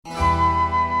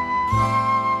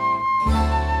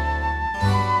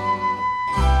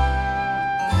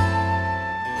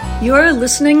You're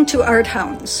listening to Art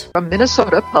Hounds from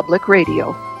Minnesota Public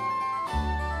Radio.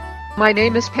 My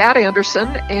name is Pat Anderson,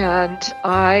 and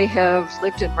I have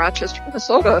lived in Rochester,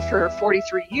 Minnesota for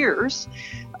 43 years.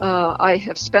 I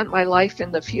have spent my life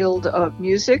in the field of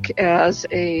music as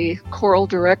a choral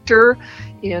director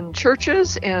in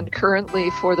churches and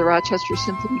currently for the Rochester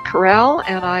Symphony Chorale,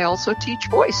 and I also teach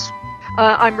voice.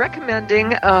 I'm recommending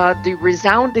the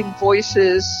Resounding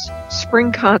Voices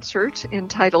spring concert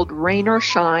entitled Rain or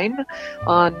Shine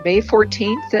on May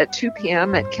 14th at 2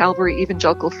 p.m. at Calvary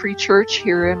Evangelical Free Church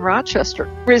here in Rochester.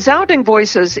 Resounding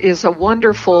Voices is a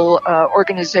wonderful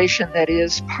organization that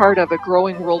is part of a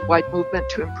growing worldwide movement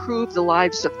to improve the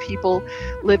lives of people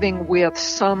living with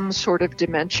some sort of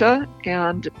dementia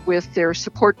and with their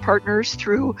support partners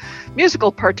through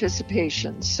musical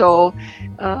participation. So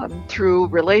through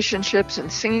relationships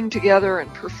and singing together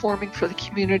and performing for the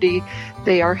community,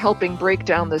 they are helping break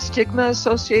down the stigma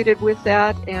associated with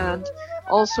that and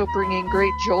also bringing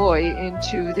great joy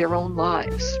into their own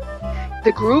lives.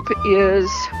 The group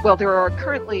is, well, there are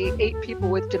currently 8 people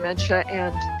with dementia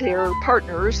and their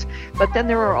partners, but then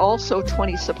there are also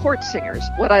 20 support singers.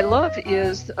 What I love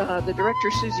is the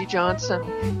director, Susie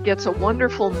Johnson, gets a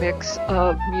wonderful mix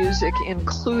of music,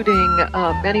 including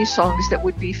many songs that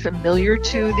would be familiar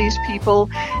to these people,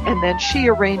 and then she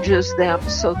arranges them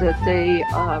so that they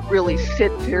really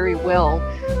fit very well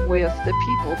with the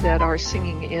people that are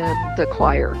singing in the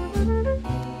choir.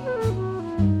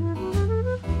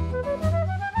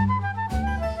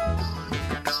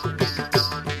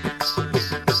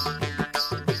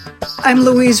 I'm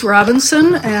Louise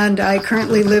Robinson, and I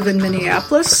currently live in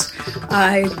Minneapolis.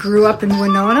 I grew up in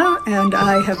Winona, and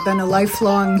I have been a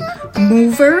lifelong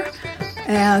mover,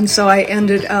 and so I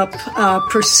ended up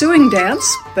pursuing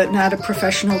dance, but not a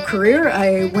professional career.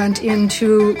 I went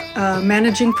into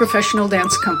managing professional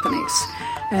dance companies,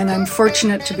 and I'm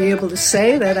fortunate to be able to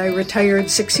say that I retired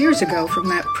 6 years ago from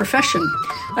that profession.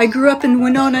 I grew up in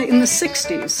Winona in the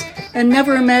 60s and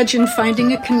never imagined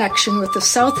finding a connection with the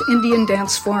South Indian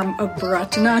dance form of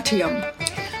Bharatanatyam.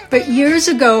 But years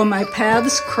ago, my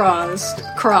paths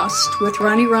crossed with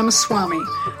Rani Ramaswamy,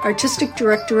 artistic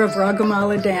director of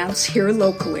Ragamala Dance here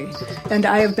locally, and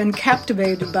I have been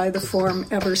captivated by the form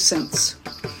ever since.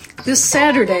 This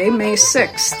Saturday, May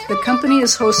 6th, the company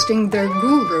is hosting their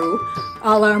guru,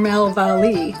 Alarmel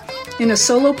Vali, in a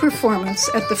solo performance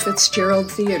at the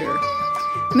Fitzgerald Theater.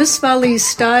 Miss Vali's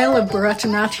style of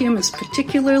Bharatanatyam is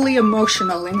particularly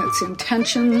emotional in its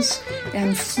intentions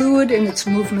and fluid in its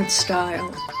movement style.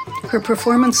 Her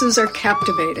performances are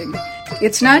captivating.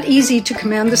 It's not easy to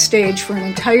command the stage for an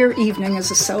entire evening as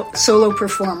a solo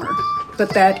performer,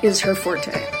 but that is her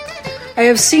forte. I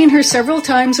have seen her several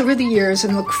times over the years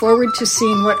and look forward to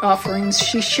seeing what offerings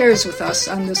she shares with us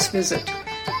on this visit.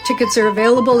 Tickets are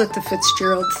available at the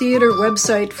Fitzgerald Theater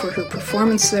website for her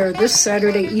performance there this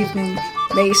Saturday evening,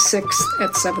 May 6th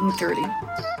at 7:30.